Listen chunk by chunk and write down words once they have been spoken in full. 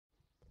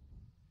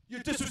You're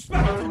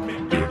disrespecting me.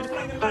 You're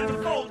slanging lines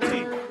of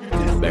faulty.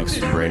 Back to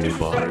brand new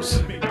bars.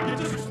 You're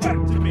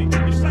disrespecting me.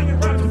 You're slanging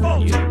rhymes of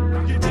faulty.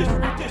 You're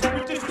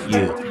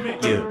disrespecting me.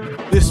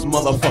 Yeah. This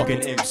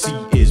motherfucking MC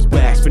is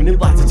back. Spending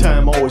lots of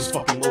time always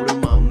fucking loading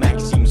my Mac.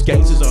 Seems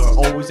gangsters are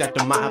always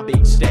after my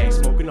big stack.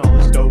 Smoking all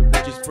this dope,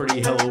 which is pretty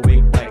hella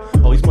wick. Like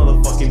all these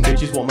motherfucking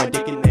bitches want my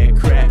dick in that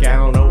crack. I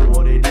don't know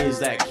what it is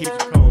that keeps me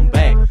coming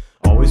back.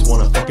 Always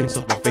wanna fucking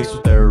stuff my face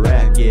with their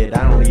racket.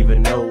 I don't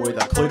even know where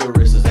the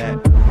clitoris is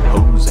at.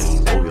 Hoes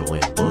ain't loyal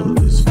and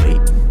love is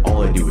fake.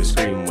 All I do is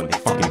scream when they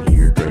fucking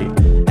hear Drake.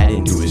 Add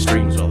into his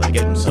streams while they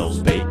get themselves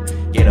baked.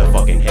 Get a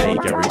fucking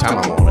headache every time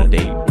I'm on a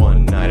date.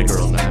 One night, a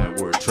girl and I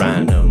were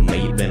trying to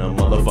mate. Then a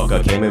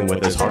motherfucker came in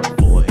with his heart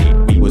full of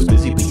hate. He was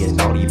busy being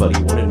naughty, but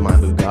he wanted my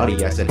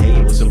Bugatti. I said,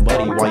 hey, listen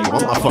buddy, why you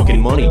want my fucking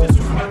money?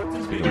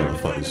 Speaking of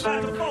motherfuckers,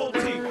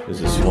 there's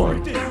this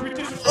one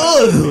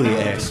ugly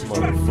ass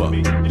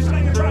motherfucker. It's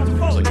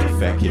like a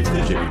fat kid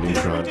from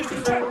D-Tron.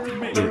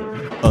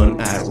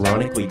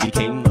 Unironically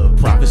became the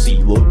prophecy.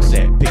 Looks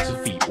at pics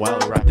of feet while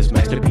I write this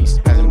masterpiece.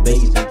 Hasn't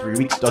bathed in 3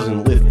 weeks,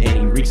 doesn't lift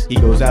any reeks. He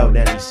goes out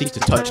and he seeks to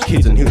touch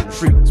kids and human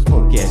shrieks.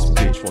 Punk ass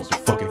bitch wants to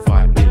fucking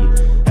fight me.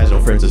 Has no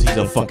friends as he's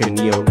a fucking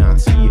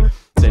neo-Nazi.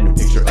 Send a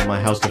picture of my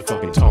house to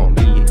fucking taunt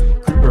me.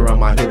 Creep around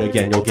my hood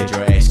again, you'll get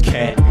your ass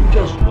cat.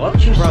 Just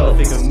watch yourself.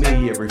 Probably think of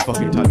me every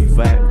fucking time you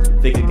fat.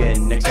 Think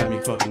again next time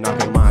you fucking knock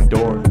on my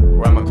door.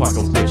 Or I'm a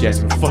quacko bitch ass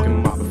and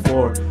fucking mop the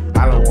floor.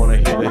 I don't wanna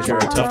hear that you're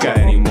a tough guy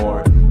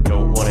anymore.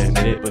 Don't wanna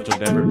admit it, but you'll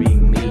never be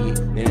me.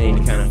 In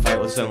any kind of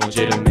fight, let's sound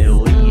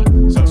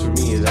legitimately. Sucks for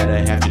me is that I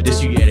have to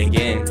diss you yet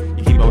again.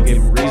 You keep on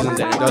giving reasons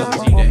and it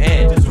doesn't seem to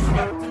end.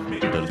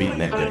 But beating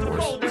that dead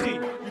horse.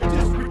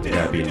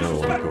 Gotta be another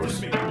one, of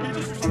course.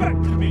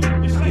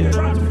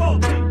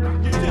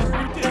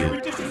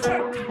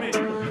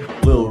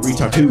 Lil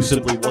Retard 2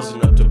 simply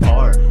wasn't up to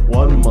par.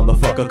 One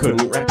motherfucker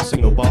couldn't rap a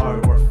single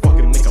bar or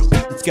fucking make a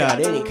beat that's got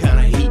any kind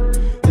of heat.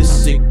 This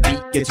sick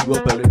beat gets you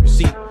up out of your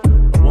seat.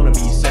 A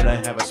wannabe said I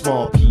have a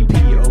small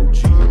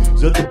PPOG.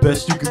 Is that the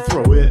best you can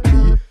throw at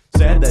me?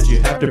 Sad that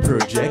you have to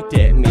project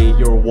at me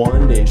your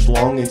 1-inch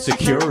long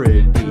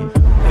insecurity.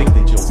 Think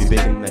that you'll be big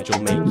and that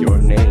you'll make your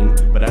name,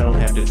 but I don't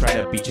have to try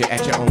to beat you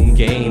at your own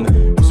game.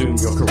 Soon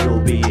your career will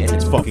be in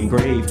its fucking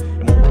grave.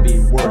 It won't be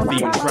worth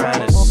even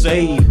trying to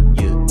save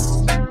you.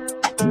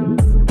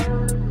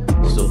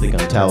 Still think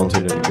I'm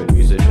talented and a good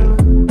musician.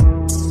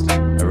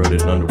 I wrote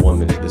it in under 1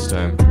 minute this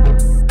time.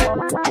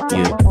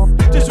 Yeah.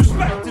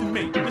 Disrespecting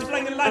me. You're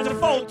slanging lines of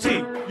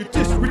faulty. You're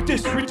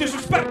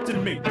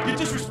disrespecting me. You're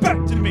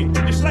disrespecting me.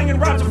 You're slanging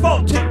rhymes of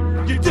faulty.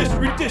 You're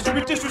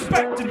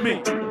disrespecting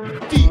me.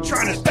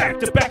 D-Tron is back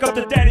to back up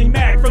the Daddy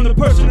Mac from the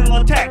personal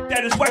attack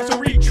that is wax or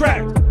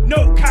retract.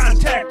 No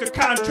contact or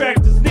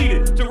contract is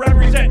needed to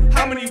represent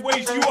how many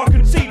ways you are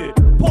conceited.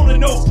 Pulling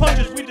no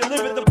punches, we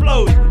deliver the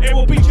blows, and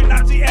we'll beat your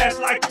Nazi ass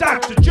like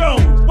Dr.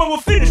 Jones. When we're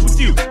finished with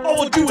you, all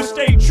we'll do is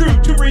stay true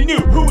to renew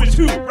who is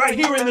who right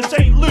here in the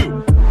St.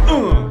 Lou.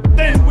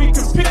 Then we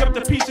can pick up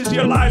the pieces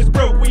your lives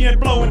broke. We ain't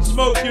blowing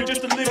smoke, you're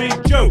just a living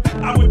joke.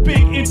 I'm a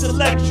big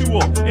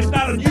intellectual, it's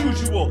not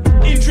unusual.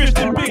 Interest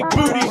in big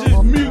booties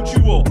is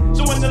mutual.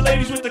 So when the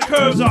ladies with the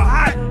curves are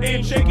hot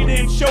and shaking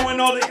and showing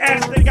all the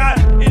ass they got,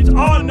 it's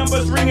our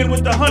numbers ringing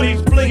with the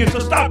honeys blinging. So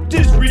stop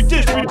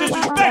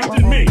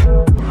disrespecting me.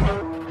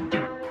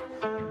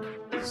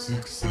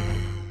 Success.